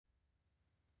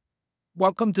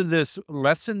Welcome to this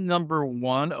lesson number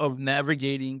one of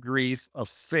navigating grief, a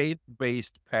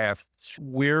faith-based path.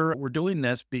 We're doing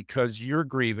this because you're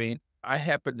grieving. I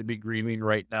happen to be grieving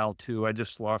right now too. I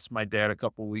just lost my dad a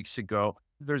couple weeks ago.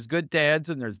 There's good dads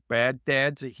and there's bad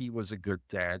dads. He was a good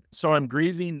dad. So I'm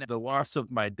grieving the loss of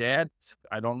my dad.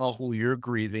 I don't know who you're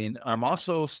grieving. I'm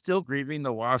also still grieving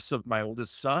the loss of my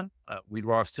oldest son. We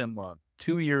lost him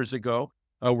 2 years ago.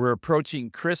 We're approaching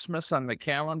Christmas on the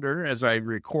calendar as I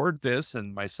record this,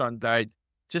 and my son died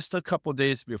just a couple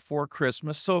days before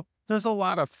Christmas. So there's a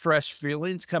lot of fresh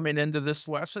feelings coming into this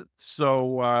lesson.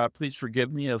 So please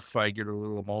forgive me if I get a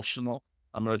little emotional.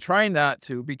 I'm going to try not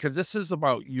to because this is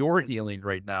about your healing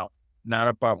right now, not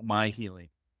about my healing.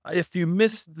 If you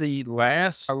missed the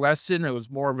last lesson, it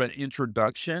was more of an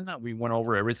introduction. We went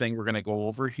over everything we're going to go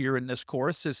over here in this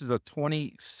course. This is a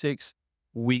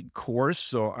 26-week course,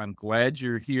 so I'm glad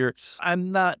you're here.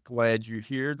 I'm not glad you're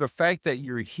here. The fact that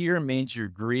you're here means you're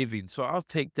grieving, so I'll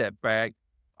take that back.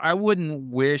 I wouldn't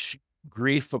wish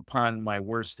grief upon my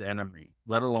worst enemy,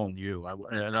 let alone you.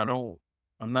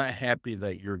 I'm not happy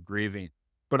that you're grieving,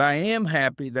 but I am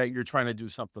happy that you're trying to do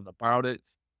something about it.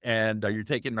 And you're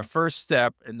taking the first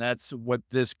step, and that's what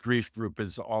this grief group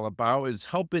is all about, is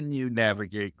helping you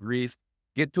navigate grief,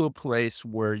 get to a place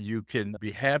where you can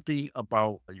be happy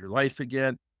about your life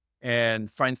again and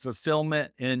find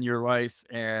fulfillment in your life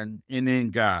and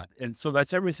in God. And so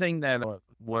that's everything that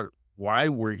why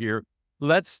we're here.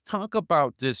 Let's talk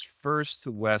about this first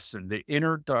lesson, the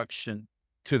introduction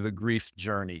to the grief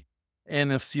journey.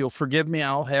 And if you'll forgive me,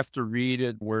 I'll have to read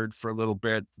it word for a little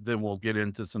bit, then we'll get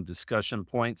into some discussion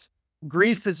points.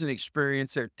 Grief is an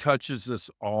experience that touches us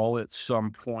all at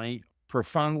some point,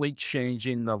 profoundly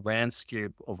changing the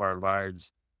landscape of our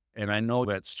lives. And I know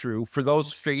that's true. For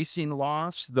those facing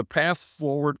loss, the path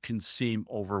forward can seem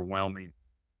overwhelming.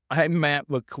 I'm Matt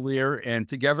LaClear, and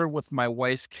together with my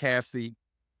wife, Cathy,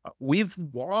 we've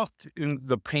walked in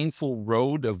the painful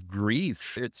road of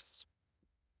grief. It's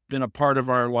been a part of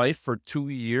our life for 2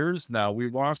 years now. We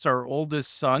lost our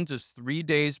oldest son just 3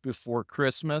 days before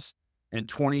Christmas in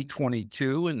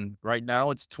 2022. And right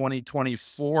now it's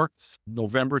 2024,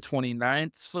 November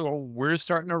 29th. So we're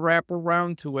starting to wrap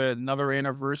around to another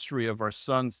anniversary of our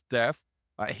son's death.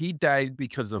 He died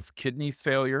because of kidney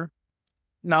failure.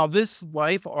 Now, this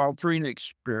life altering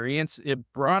experience, it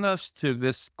brought us to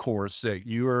this course that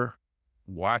you're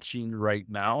watching right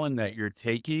now and that you're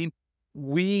taking.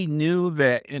 We knew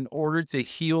that in order to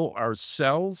heal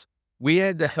ourselves, we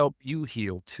had to help you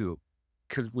heal too,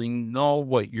 because we know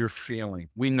what you're feeling.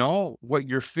 We know what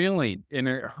you're feeling, and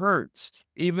it hurts.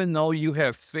 Even though you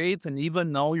have faith and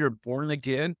even though you're born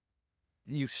again,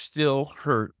 you still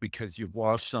hurt because you've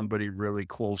lost somebody really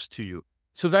close to you.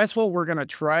 So that's what we're going to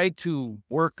try to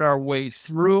work our way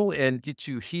through and get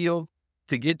you healed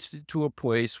to get to a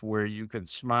place where you can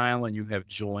smile and you have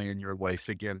joy in your life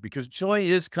again, because joy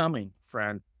is coming,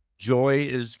 friend. Joy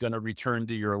is going to return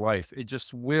to your life. It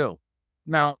just will.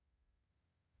 Now,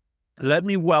 let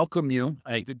me welcome you.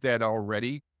 I did that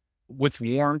already with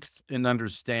warmth and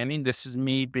understanding. This is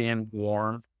me being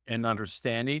warm and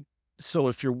understanding. So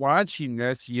if you're watching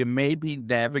this, you may be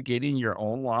navigating your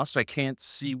own loss. I can't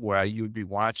see why you'd be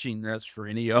watching this for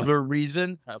any other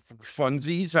reason, for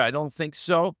funsies. I don't think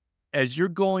so. As you're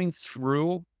going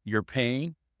through your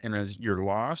pain and as your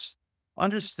loss,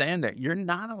 understand that you're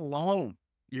not alone.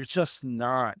 You're just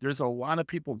not. There's a lot of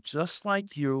people just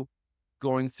like you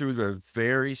going through the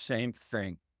very same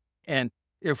thing. And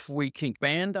if we can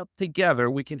band up together,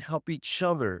 we can help each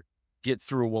other get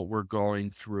through what we're going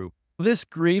through. This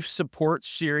grief support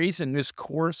series and this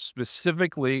course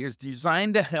specifically is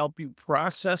designed to help you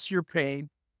process your pain,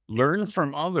 learn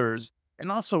from others,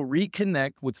 and also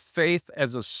reconnect with faith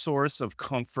as a source of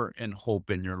comfort and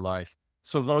hope in your life.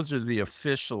 So those are the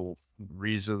official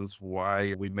reasons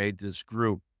why we made this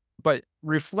group. But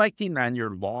reflecting on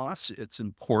your loss, it's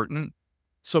important.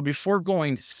 So before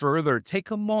going further,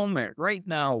 take a moment right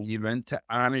now, even to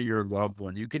honor your loved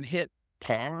one. You can hit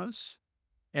pause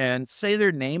and say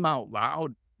their name out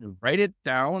loud. Write it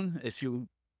down. If you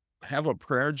have a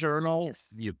prayer journal, if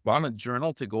you want a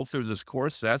journal to go through this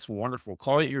course, that's wonderful.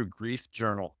 Call it your grief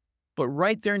journal, but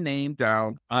write their name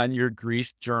down on your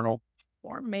grief journal,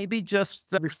 or maybe just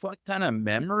reflect on a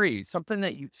memory, something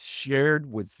that you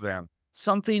shared with them,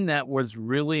 something that was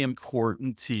really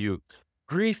important to you.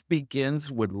 Grief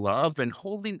begins with love, and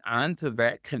holding on to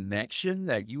that connection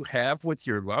that you have with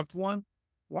your loved one.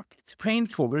 Well, it's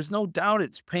painful. There's no doubt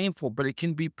it's painful, but it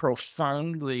can be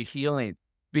profoundly healing,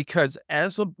 because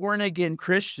as a born again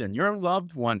Christian, your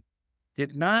loved one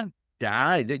did not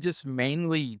die. They just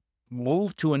mainly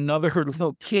moved to another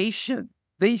location.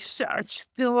 Are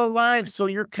still alive. So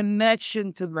your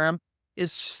connection to them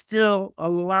is still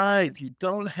alive. You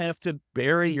don't have to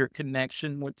bury your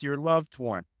connection with your loved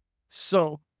one.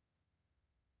 So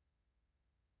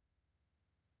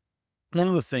one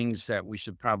of the things that we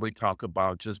should probably talk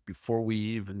about just before we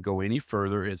even go any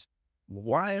further is,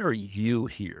 why are you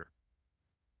here?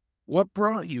 What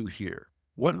brought you here?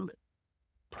 What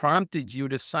prompted you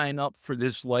to sign up for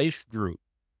this life group?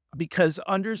 Because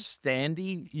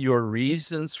understanding your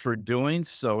reasons for doing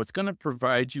so, it's going to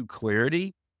provide you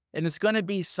clarity, and it's going to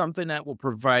be something that will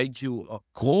provide you a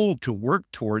goal to work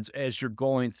towards as you're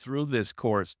going through this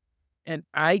course. And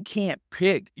I can't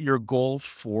pick your goal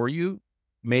for you.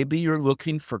 Maybe you're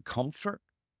looking for comfort.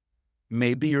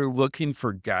 Maybe you're looking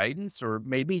for guidance, or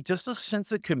maybe just a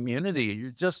sense of community.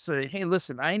 You just say, hey,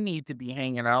 listen, I need to be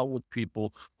hanging out with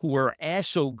people who are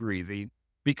also grieving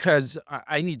because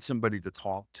I need somebody to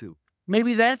talk to.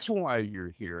 Maybe that's why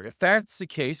you're here. If that's the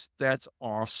case, that's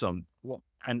awesome. Well,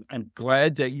 I'm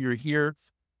glad that you're here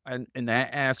in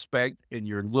that aspect and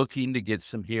you're looking to get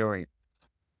some healing.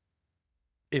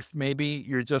 If maybe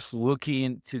you're just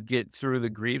looking to get through the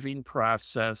grieving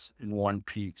process in one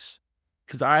piece,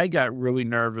 because I got really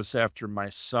nervous after my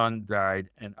son died,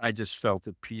 and I just felt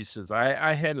at pieces.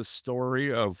 I had a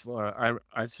story of,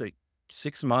 I'd say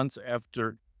 6 months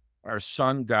after our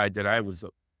son died, that I was a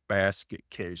basket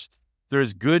case.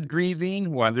 There's good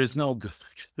grieving. Well, there's no good,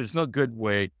 there's no good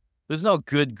way. There's no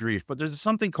good grief, but there's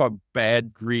something called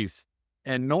bad grief.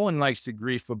 And no one likes to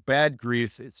grieve, but bad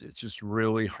grief, it's just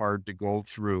really hard to go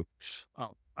through.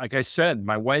 Like I said,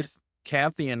 my wife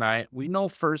Cathy and I, we know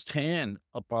firsthand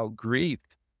about grief.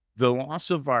 The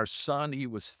loss of our son, he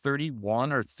was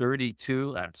 31 or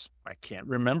 32. I can't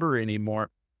remember anymore.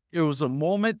 It was a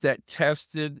moment that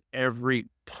tested every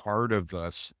part of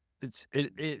us.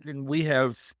 And we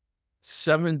have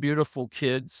 7 beautiful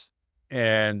kids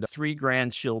and 3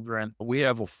 grandchildren. We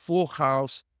have a full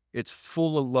house. It's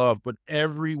full of love, but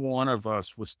every one of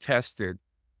us was tested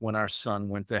when our son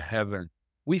went to heaven.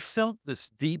 We felt this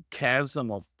deep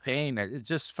chasm of pain. It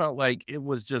just felt like it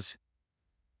was just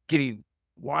getting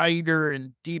wider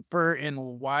and deeper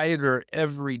and wider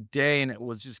every day. And it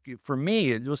was just, for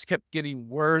me, it just kept getting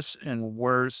worse and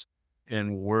worse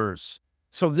and worse.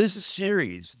 So this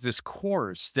series, this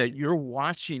course that you're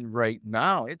watching right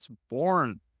now, it's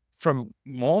born from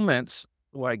moments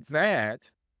like that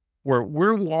where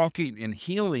we're walking in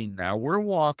healing now. We're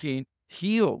walking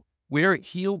healed. We're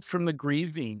healed from the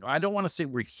grieving. I don't want to say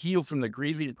we're healed from the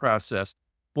grieving process,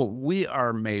 but we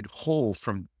are made whole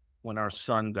from when our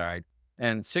son died.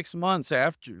 And 6 months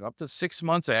after, up to 6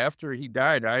 months after he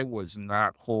died, I was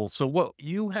not whole. So what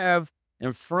you have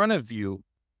in front of you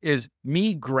is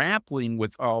me grappling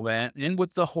with all that and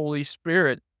with the Holy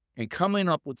Spirit and coming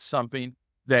up with something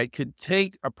that could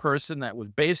take a person that was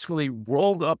basically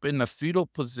rolled up in the fetal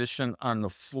position on the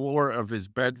floor of his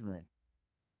bedroom,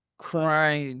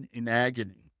 crying in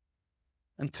agony,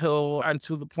 until I'm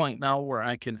to the point now where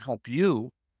I can help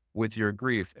you with your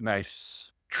grief. And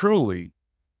truly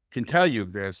can tell you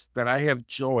this, that I have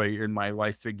joy in my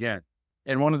life again.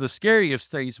 And one of the scariest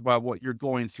things about what you're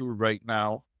going through right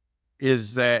now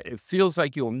is that it feels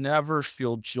like you'll never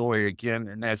feel joy again.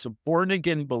 And as a born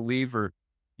again believer,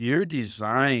 you're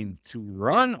designed to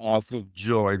run off of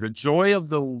joy. The joy of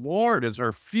the Lord is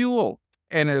our fuel.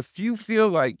 And if you feel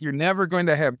like you're never going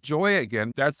to have joy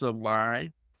again, that's a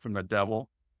lie from the devil.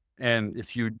 And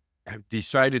if you have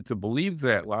decided to believe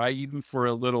that lie, even for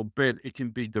a little bit, it can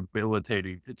be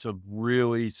debilitating. It's a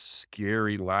really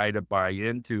scary lie to buy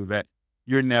into, that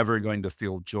you're never going to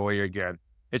feel joy again.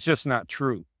 It's just not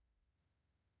true.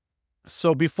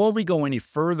 So before we go any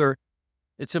further,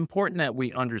 it's important that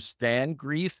we understand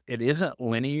grief. It isn't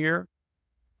linear.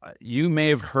 You may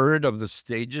have heard of the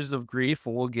stages of grief,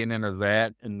 and we'll get into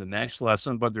that in the next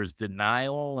lesson, but there's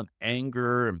denial and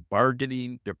anger and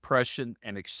bargaining, depression,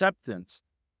 and acceptance.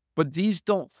 But these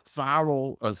don't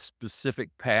follow a specific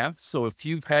path. So if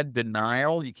you've had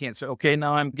denial, you can't say, okay,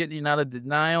 now I'm getting out of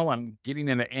denial, I'm getting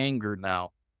into anger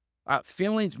now.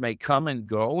 Feelings may come and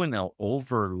go and they'll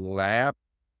overlap,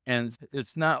 and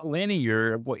it's not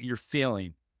linear of what you're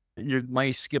feeling. You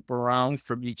might skip around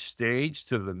from each stage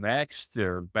to the next,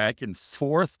 or back and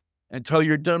forth until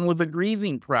you're done with the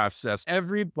grieving process.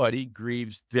 Everybody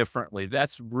grieves differently.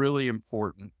 That's really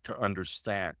important to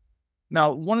understand.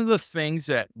 Now, one of the things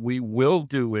that we will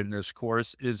do in this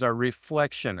course is our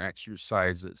reflection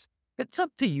exercises. It's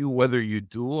up to you whether you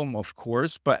do them, of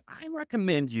course, but I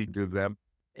recommend you do them.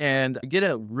 And get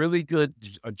a really good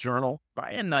a journal.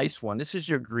 Buy a nice one. This is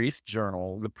your grief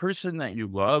journal. The person that you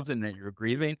loved and that you're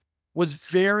grieving, was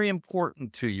very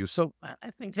important to you. So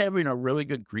I think having a really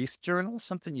good grief journal,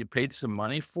 something you paid some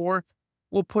money for,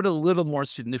 will put a little more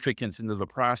significance into the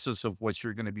process of what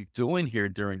you're going to be doing here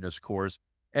during this course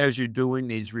as you're doing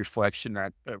these reflection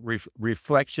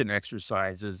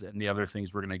exercises and the other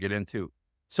things we're going to get into.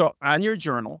 So on your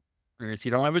journal, and if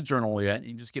you don't have a journal yet,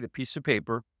 you just get a piece of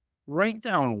paper, write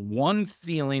down one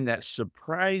feeling that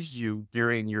surprised you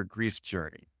during your grief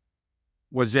journey.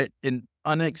 Was it an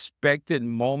unexpected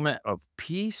moment of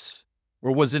peace,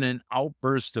 or was it an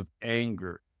outburst of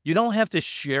anger? You don't have to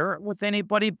share it with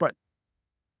anybody, but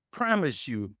promise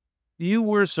you, you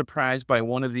were surprised by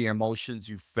one of the emotions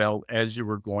you felt as you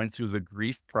were going through the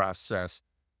grief process.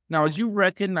 Now, as you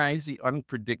recognize the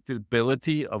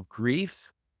unpredictability of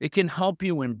grief, it can help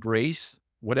you embrace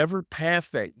whatever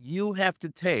path that you have to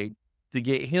take to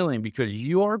get healing, because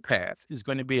your path is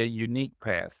going to be a unique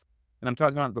path. And I'm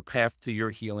talking about the path to your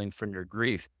healing from your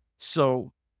grief.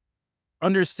 So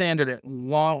understand that it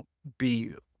won't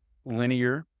be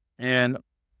linear. And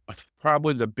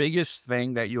probably the biggest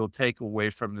thing that you'll take away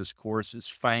from this course is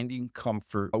finding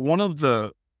comfort. One of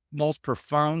the most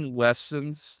profound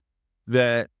lessons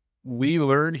that we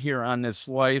learn here on this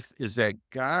life is that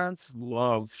God's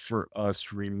love for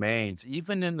us remains,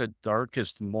 even in the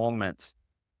darkest moments.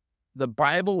 The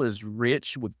Bible is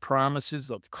rich with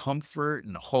promises of comfort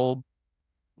and hope.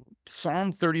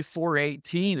 Psalm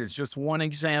 34:18 is just one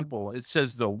example. It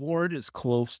says, "The Lord is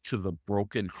close to the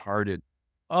brokenhearted."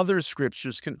 Other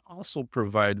scriptures can also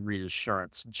provide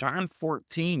reassurance. John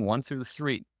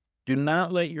 14:1-3. "Do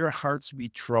not let your hearts be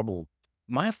troubled.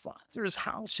 My Father's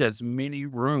house has many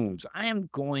rooms. I am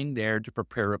going there to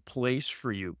prepare a place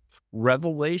for you."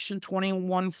 Revelation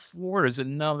 21:4 is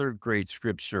another great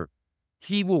scripture.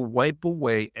 "He will wipe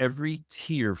away every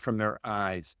tear from their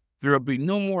eyes. There will be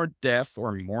no more death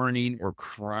or mourning or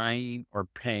crying or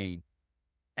pain."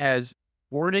 As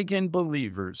born-again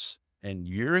believers, and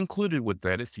you're included with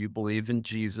that if you believe in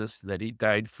Jesus, that he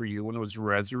died for you and was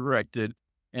resurrected,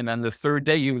 and on the third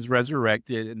day he was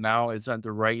resurrected, and now is on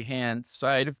the right-hand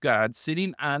side of God,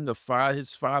 sitting on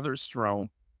his Father's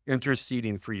throne,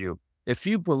 interceding for you. If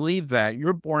you believe that,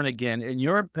 you're born again, and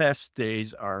your best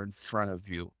days are in front of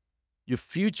you. Your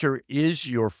future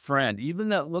is your friend. Even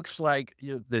though it looks like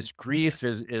this grief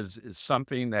is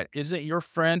something that isn't your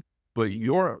friend, but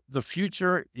the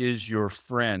future is your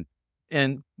friend.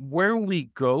 And where we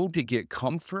go to get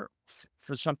comfort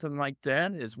for something like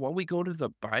that is, well, we go to the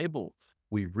Bible.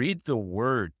 We read the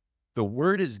Word. The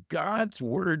Word is God's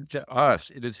Word to us.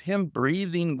 It is him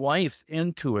breathing life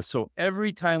into us. So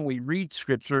every time we read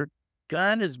Scripture,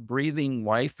 God is breathing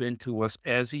life into us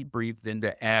as he breathed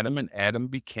into Adam, and Adam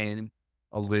became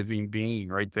a living being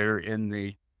right there in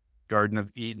the Garden of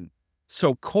Eden.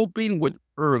 So coping with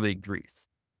early grief.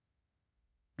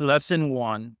 Lesson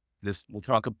 1, we'll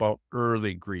talk about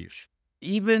early grief.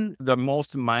 Even the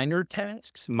most minor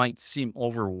tasks might seem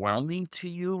overwhelming to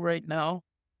you right now.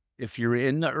 If you're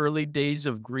in the early days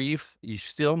of grief, you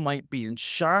still might be in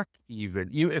shock even.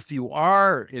 If you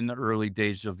are in the early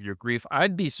days of your grief,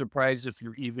 I'd be surprised if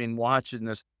you're even watching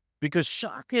this, because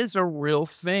shock is a real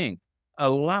thing.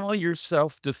 Allow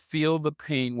yourself to feel the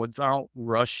pain without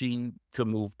rushing to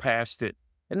move past it.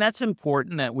 And that's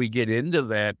important that we get into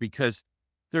that, because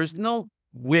there's no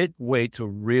way to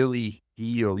really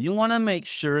heal. You want to make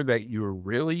sure that you're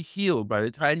really healed by the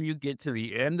time you get to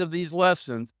the end of these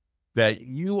lessons, that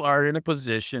you are in a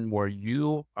position where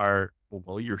you are,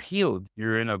 well, you're healed.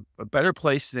 You're in a better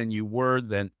place than you were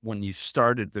than when you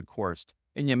started the course.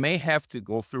 And you may have to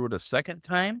go through it a second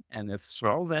time. And if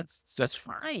so, that's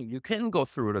fine. You can go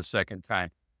through it a second time.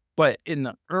 But in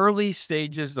the early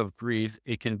stages of grief,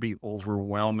 it can be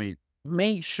overwhelming.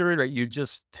 Make sure that you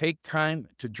just take time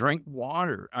to drink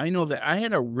water. I know that I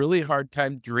had a really hard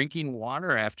time drinking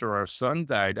water after our son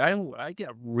died. I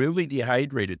got really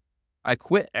dehydrated. I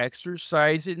quit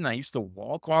exercising, and I used to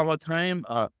walk all the time.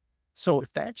 So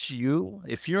if that's you,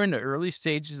 if you're in the early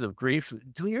stages of grief,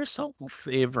 do yourself a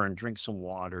favor and drink some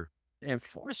water, and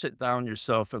force it down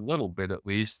yourself a little bit, at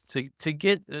least, to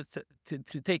get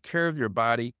to take care of your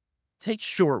body. Take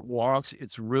short walks.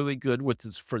 It's really good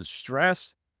for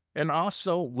stress. And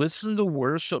also listen to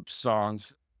worship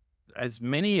songs, as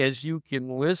many as you can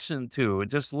listen to.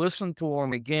 Just listen to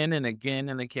them again and again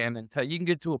and again until you can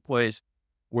get to a place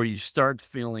where you start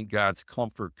feeling God's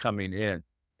comfort coming in.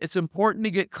 It's important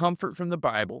to get comfort from the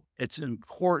Bible. It's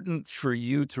important for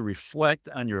you to reflect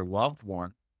on your loved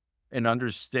one and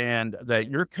understand that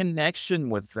your connection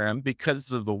with them,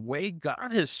 because of the way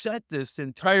God has set this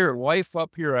entire life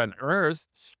up here on earth,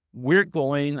 we're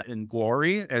going in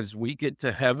glory as we get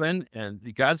to heaven, and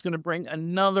God's going to bring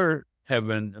another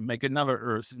heaven and make another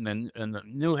earth, and then and the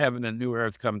new heaven and new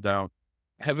earth come down.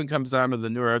 Heaven comes down to the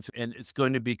new earth, and it's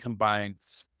going to be combined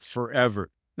forever.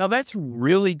 Now, that's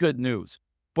really good news,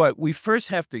 but we first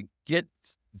have to get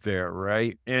there,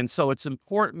 right? And so it's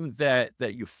important that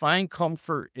you find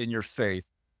comfort in your faith.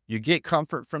 You get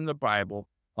comfort from the Bible,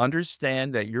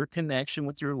 understand that your connection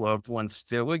with your loved ones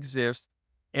still exists.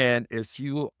 And if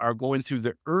you are going through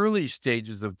the early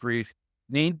stages of grief,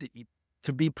 need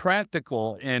to be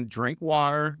practical and drink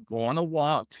water, go on a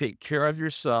walk, take care of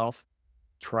yourself,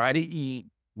 try to eat,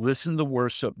 listen to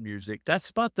worship music. That's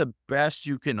about the best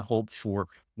you can hope for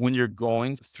when you're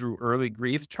going through early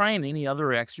grief. Trying any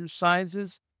other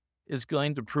exercises is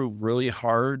going to prove really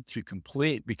hard to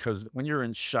complete because when you're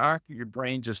in shock, your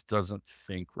brain just doesn't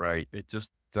think right. It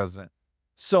just doesn't.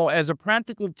 So, as a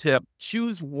practical tip,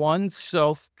 choose one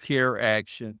self care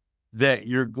action that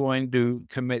you're going to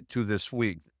commit to this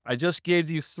week. I just gave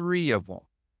you 3 of them.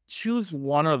 Choose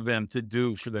one of them to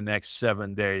do for the next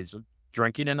 7 days.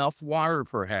 Drinking enough water,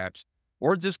 perhaps,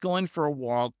 or just going for a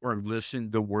walk or listen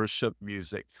to worship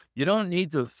music. You don't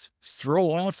need to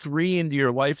throw all 3 into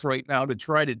your life right now to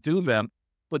try to do them,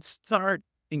 but start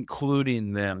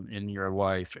including them in your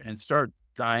life and start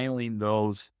dialing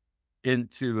those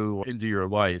into your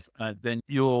life. Then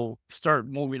you'll start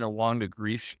moving along the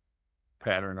grief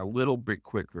pattern a little bit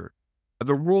quicker.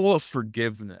 The rule of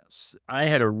forgiveness. I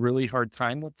had a really hard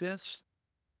time with this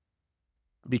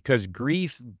because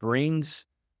grief brings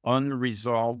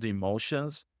unresolved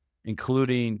emotions,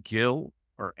 including guilt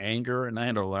or anger. And I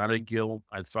had a lot of guilt.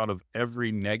 I thought of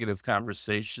every negative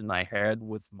conversation I had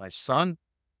with my son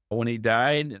when he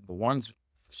died, the ones,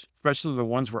 especially the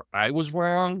ones where I was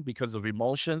wrong because of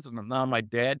emotions. And now my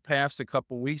dad passed a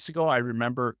couple weeks ago. I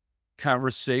remember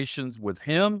conversations with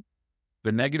him,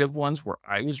 the negative ones where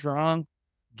I was wrong.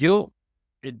 Guilt,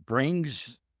 it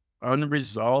brings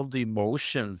unresolved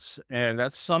emotions, and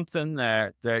that's something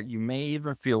that you may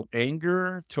even feel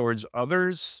anger towards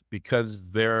others because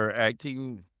they're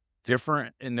acting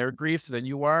different in their grief than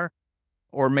you are,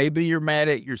 or maybe you're mad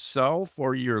at yourself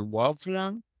or your loved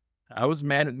one. I was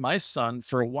mad at my son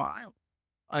for a while,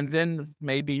 and then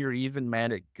maybe you're even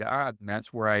mad at God, and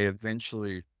that's where I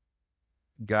eventually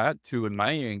got to in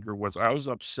my anger was I was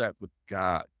upset with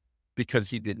God because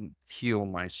he didn't heal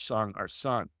my son, our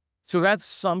son. So that's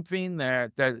something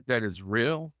that is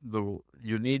real.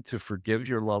 You need to forgive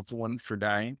your loved one for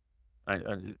dying.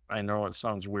 I know it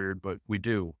sounds weird, but we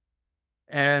do.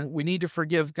 And we need to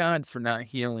forgive God for not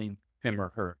healing him or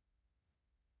her.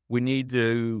 We need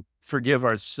to forgive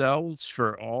ourselves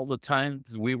for all the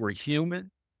times we were human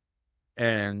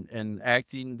and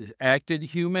acted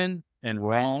human and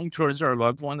wrong towards our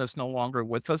loved one that's no longer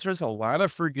with us. There's a lot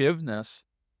of forgiveness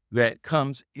that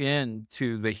comes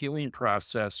into the healing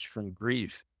process from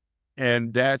grief.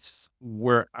 And that's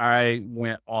where I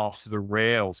went off the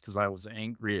rails because I was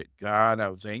angry at God. I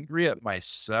was angry at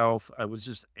myself. I was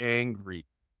just angry.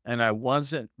 And I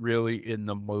wasn't really in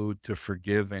the mood to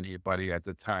forgive anybody at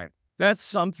the time. That's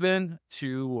something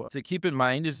to keep in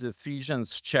mind is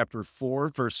Ephesians chapter 4,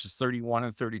 verses 31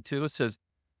 and 32. It says,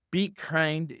 be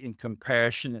kind and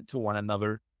compassionate to one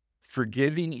another,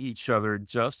 forgiving each other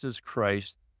just as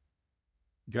Christ,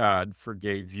 God,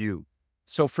 forgave you.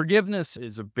 So forgiveness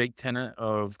is a big tenet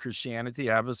of Christianity,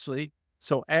 obviously.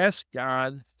 So ask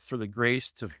God for the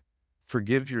grace to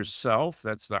forgive yourself.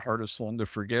 That's the hardest one to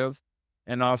forgive.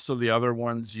 And also the other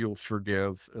ones you'll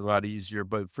forgive a lot easier.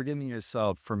 But forgiving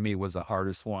yourself for me was the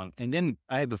hardest one. And then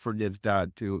I had to forgive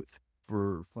God too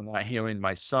for not healing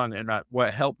my son. And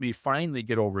what helped me finally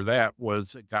get over that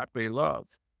was agape love.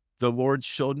 The Lord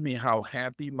showed me how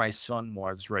happy my son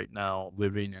was right now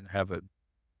living in heaven.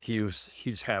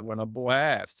 He's having a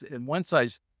blast. And once I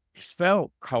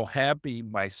felt how happy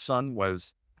my son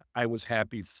was, I was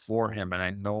happy for him. And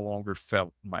I no longer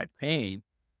felt my pain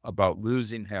about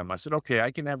losing him. I said, okay,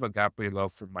 I can have agape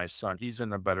love for my son. He's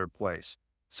in a better place.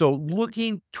 So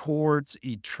looking towards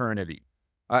eternity.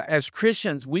 As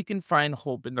Christians, we can find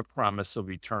hope in the promise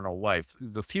of eternal life.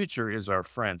 The future is our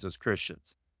friends as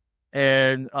Christians.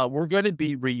 And we're going to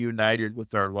be reunited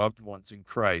with our loved ones in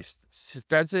Christ.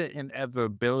 That's an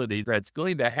inevitability that's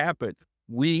going to happen.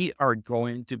 We are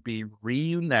going to be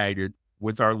reunited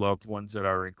with our loved ones that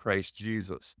are in Christ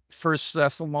Jesus. First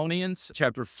Thessalonians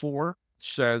chapter 4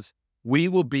 says, we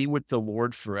will be with the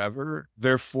Lord forever.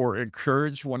 Therefore,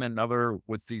 encourage one another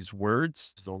with these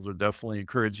words. Those are definitely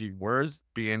encouraging words,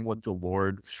 being with the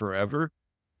Lord forever.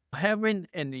 Having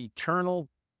an eternal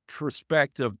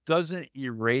perspective doesn't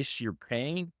erase your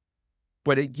pain,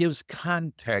 but it gives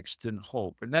context and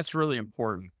hope. And that's really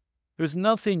important There's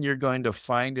nothing you're going to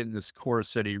find in this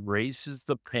course that erases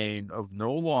the pain of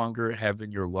no longer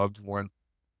having your loved one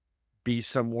be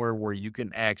somewhere where you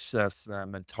can access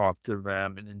them and talk to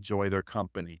them and enjoy their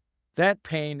company. That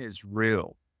pain is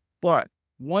real. But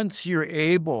once you're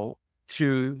able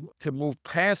to move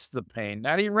past the pain,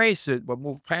 not erase it, but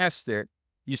move past it,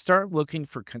 you start looking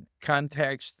for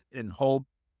context and hope.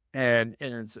 Then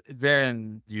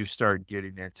you start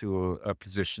getting into a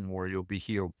position where you'll be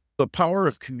healed. The power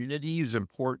of community is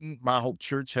important. My whole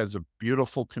church has a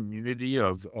beautiful community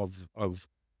of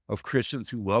Christians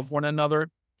who love one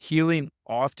another. Healing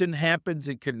often happens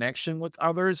in connection with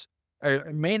others.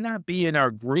 It may not be in our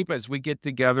group as we get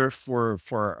together for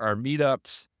our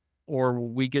meetups, or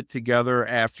we get together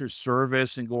after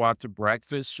service and go out to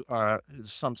breakfast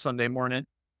some Sunday morning.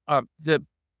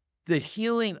 The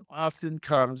healing often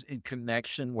comes in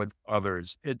connection with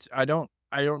others.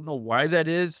 I don't know why that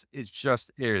is. It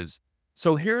just is.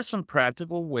 So here are some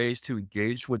practical ways to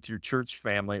engage with your church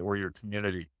family or your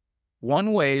community.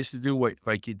 One way is to do what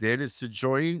like you did is to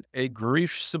join a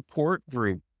grief support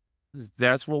group.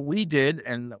 That's what we did,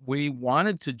 and we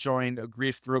wanted to join a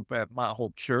grief group at my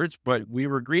whole church, but we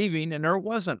were grieving and there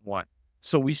wasn't one.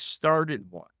 So we started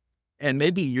one. And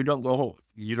maybe you don't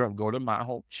go to my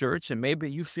whole church, and maybe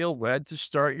you feel led to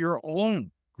start your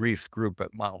own grief group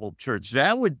at my whole church.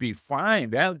 That would be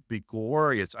fine. That would be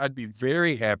glorious. I'd be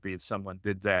very happy if someone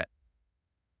did that.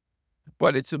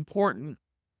 But it's important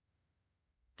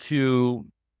to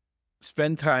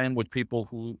spend time with people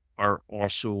who are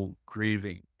also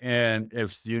grieving. And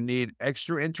if you need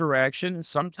extra interaction,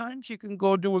 sometimes you can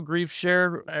go do a grief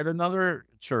share at another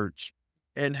church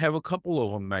and have a couple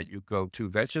of them that you go to.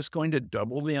 That's just going to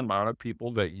double the amount of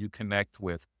people that you connect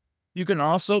with. You can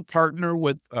also partner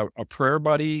with a prayer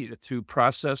buddy to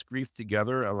process grief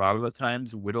together. A lot of the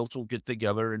times, widows will get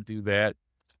together and do that.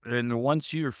 And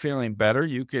once you're feeling better,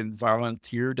 you can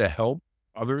volunteer to help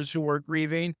others who are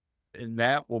grieving, and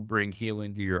that will bring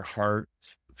healing to your heart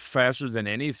faster than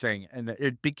anything. And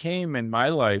it became in my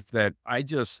life that I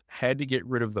just had to get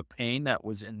rid of the pain that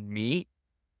was in me,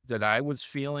 that I was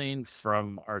feeling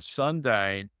from our son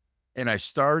dying. And I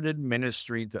started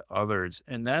ministering to others.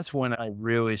 And that's when I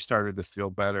really started to feel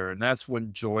better. And that's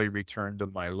when joy returned to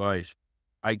my life.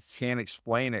 I can't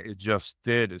explain it. It just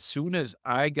did. As soon as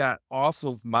I got off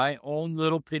of my own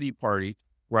little pity party,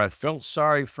 where I felt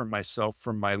sorry for myself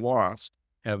for my loss,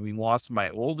 having lost my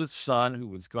oldest son who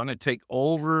was going to take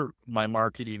over my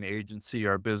marketing agency,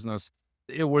 our business,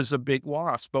 it was a big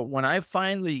loss. But when I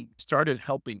finally started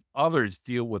helping others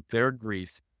deal with their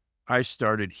grief, I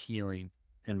started healing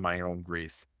in my own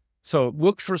grief. So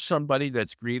look for somebody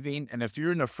that's grieving. And if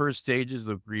you're in the first stages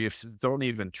of grief, don't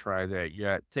even try that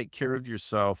yet. Take care of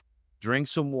yourself, drink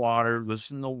some water,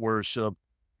 listen to worship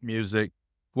music,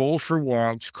 go for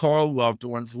walks, call loved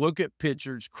ones, look at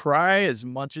pictures, cry as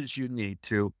much as you need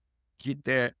to. Get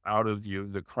that out of you.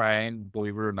 The crying,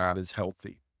 believe it or not, is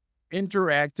healthy.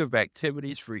 Interactive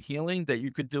activities for healing that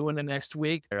you could do in the next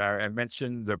week. I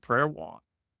mentioned the prayer walk.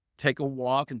 Take a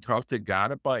walk and talk to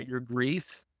God about your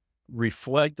grief.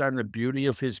 Reflect on the beauty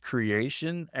of his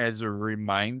creation as a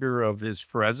reminder of his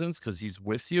presence because he's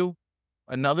with you.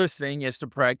 Another thing is to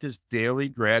practice daily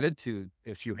gratitude.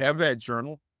 If you have that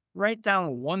journal, write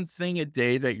down one thing a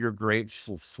day that you're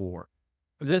grateful for.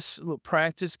 This little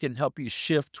practice can help you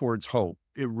shift towards hope.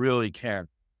 It really can,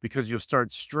 because you'll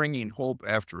start stringing hope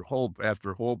after hope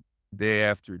after hope, day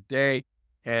after day.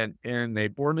 And in a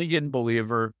born again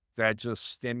believer, that just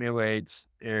stimulates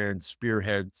and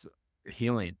spearheads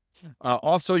healing.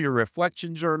 Also, your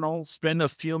reflection journal, spend a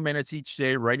few minutes each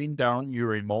day writing down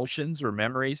your emotions or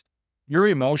memories. Your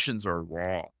emotions are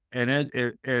raw.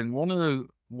 And one of the,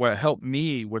 what helped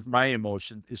me with my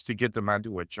emotions is to get them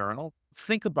onto a journal.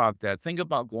 Think about that. Think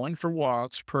about going for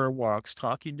walks, prayer walks,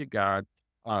 talking to God,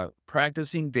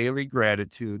 practicing daily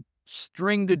gratitude,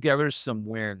 string together some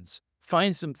wins,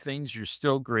 find some things you're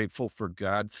still grateful for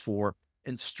God for,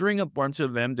 and string a bunch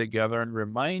of them together and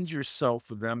remind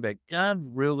yourself of them that God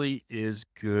really is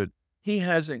good. He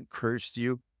hasn't cursed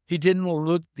you. He didn't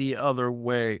look the other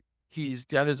way. He's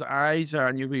got his eyes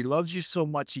on you. He loves you so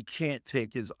much he can't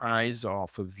take his eyes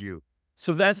off of you.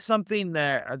 So that's something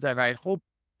that I hope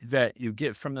that you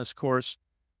get from this course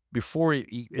before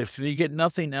if you get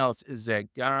nothing else, is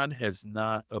that God has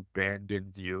not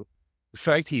abandoned you. In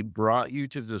fact, he brought you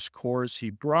to this course.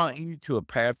 He brought you to a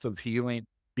path of healing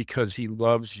because he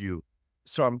loves you.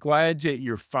 So I'm glad that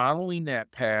you're following that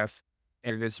path.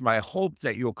 And it's my hope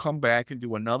that you'll come back and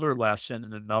do another lesson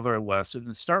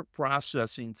and start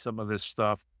processing some of this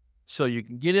stuff so you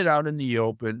can get it out in the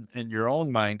open, in your own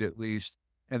mind at least,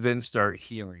 and then start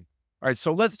healing. All right,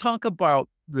 so let's talk about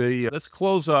let's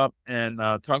close up and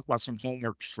talk about some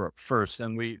homework first.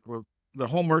 And the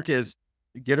homework is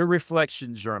get a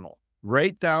reflection journal.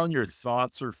 Write down your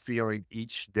thoughts or feeling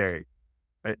each day.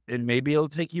 And maybe it'll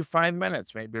take you 5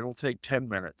 minutes. Maybe it'll take 10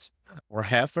 minutes or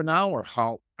half an hour,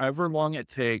 however long it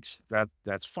takes.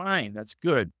 That's fine. That's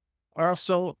good.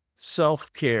 Also,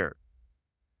 self-care.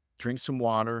 Drink some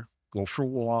water, go for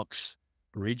walks,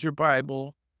 read your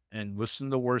Bible, and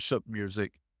listen to worship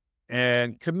music,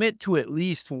 and commit to at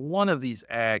least one of these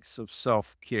acts of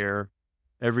self care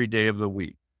every day of the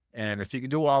week. And if you can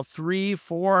do all three,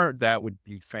 four, that would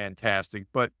be fantastic.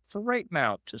 But for right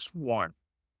now, just one.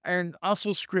 And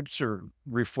also scripture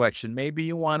reflection. Maybe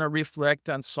you want to reflect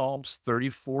on Psalms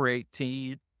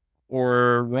 34:18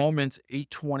 or Romans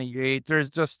 8:28. There's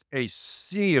just a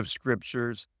sea of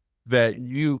scriptures that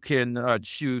you can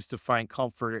choose to find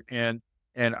comfort in.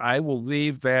 And I will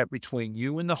leave that between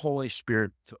you and the Holy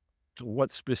Spirit to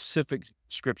what specific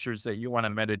scriptures that you want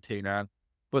to meditate on.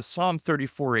 But Psalm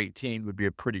 34:18 would be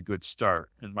a pretty good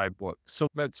start in my book. So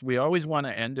we always want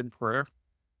to end in prayer.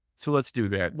 So let's do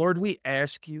that. Lord, we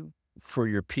ask you for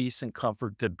your peace and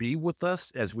comfort to be with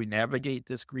us as we navigate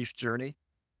this grief journey.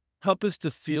 Help us to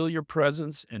feel your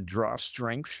presence and draw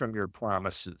strength from your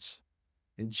promises.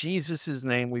 In Jesus'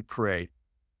 name we pray.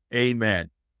 Amen.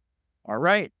 All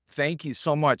right. Thank you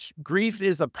so much. Grief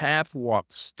is a path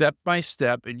walked step by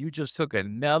step, and you just took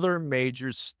another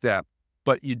major step,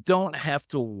 but you don't have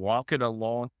to walk it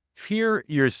alone. Here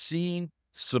you're seen,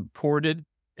 supported,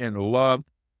 and loved.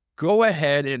 Go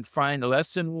ahead and find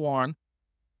lesson one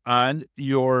on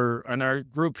our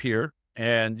group here,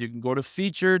 and you can go to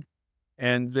featured,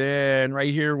 and then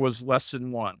right here was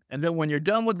lesson one. And then when you're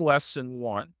done with lesson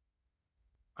one,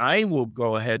 I will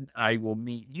go ahead, I will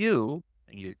meet you,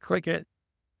 and you click it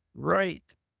right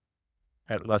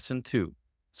at lesson two.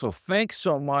 So thanks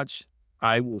so much.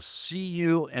 I will see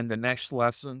you in the next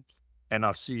lesson, and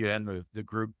I'll see you in the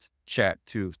group chat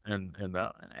too, and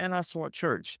also at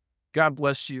church. God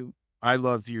bless you. I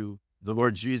love you. The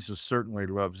Lord Jesus certainly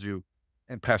loves you,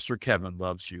 and Pastor Kevin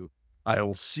loves you. I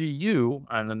will see you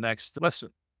on the next lesson.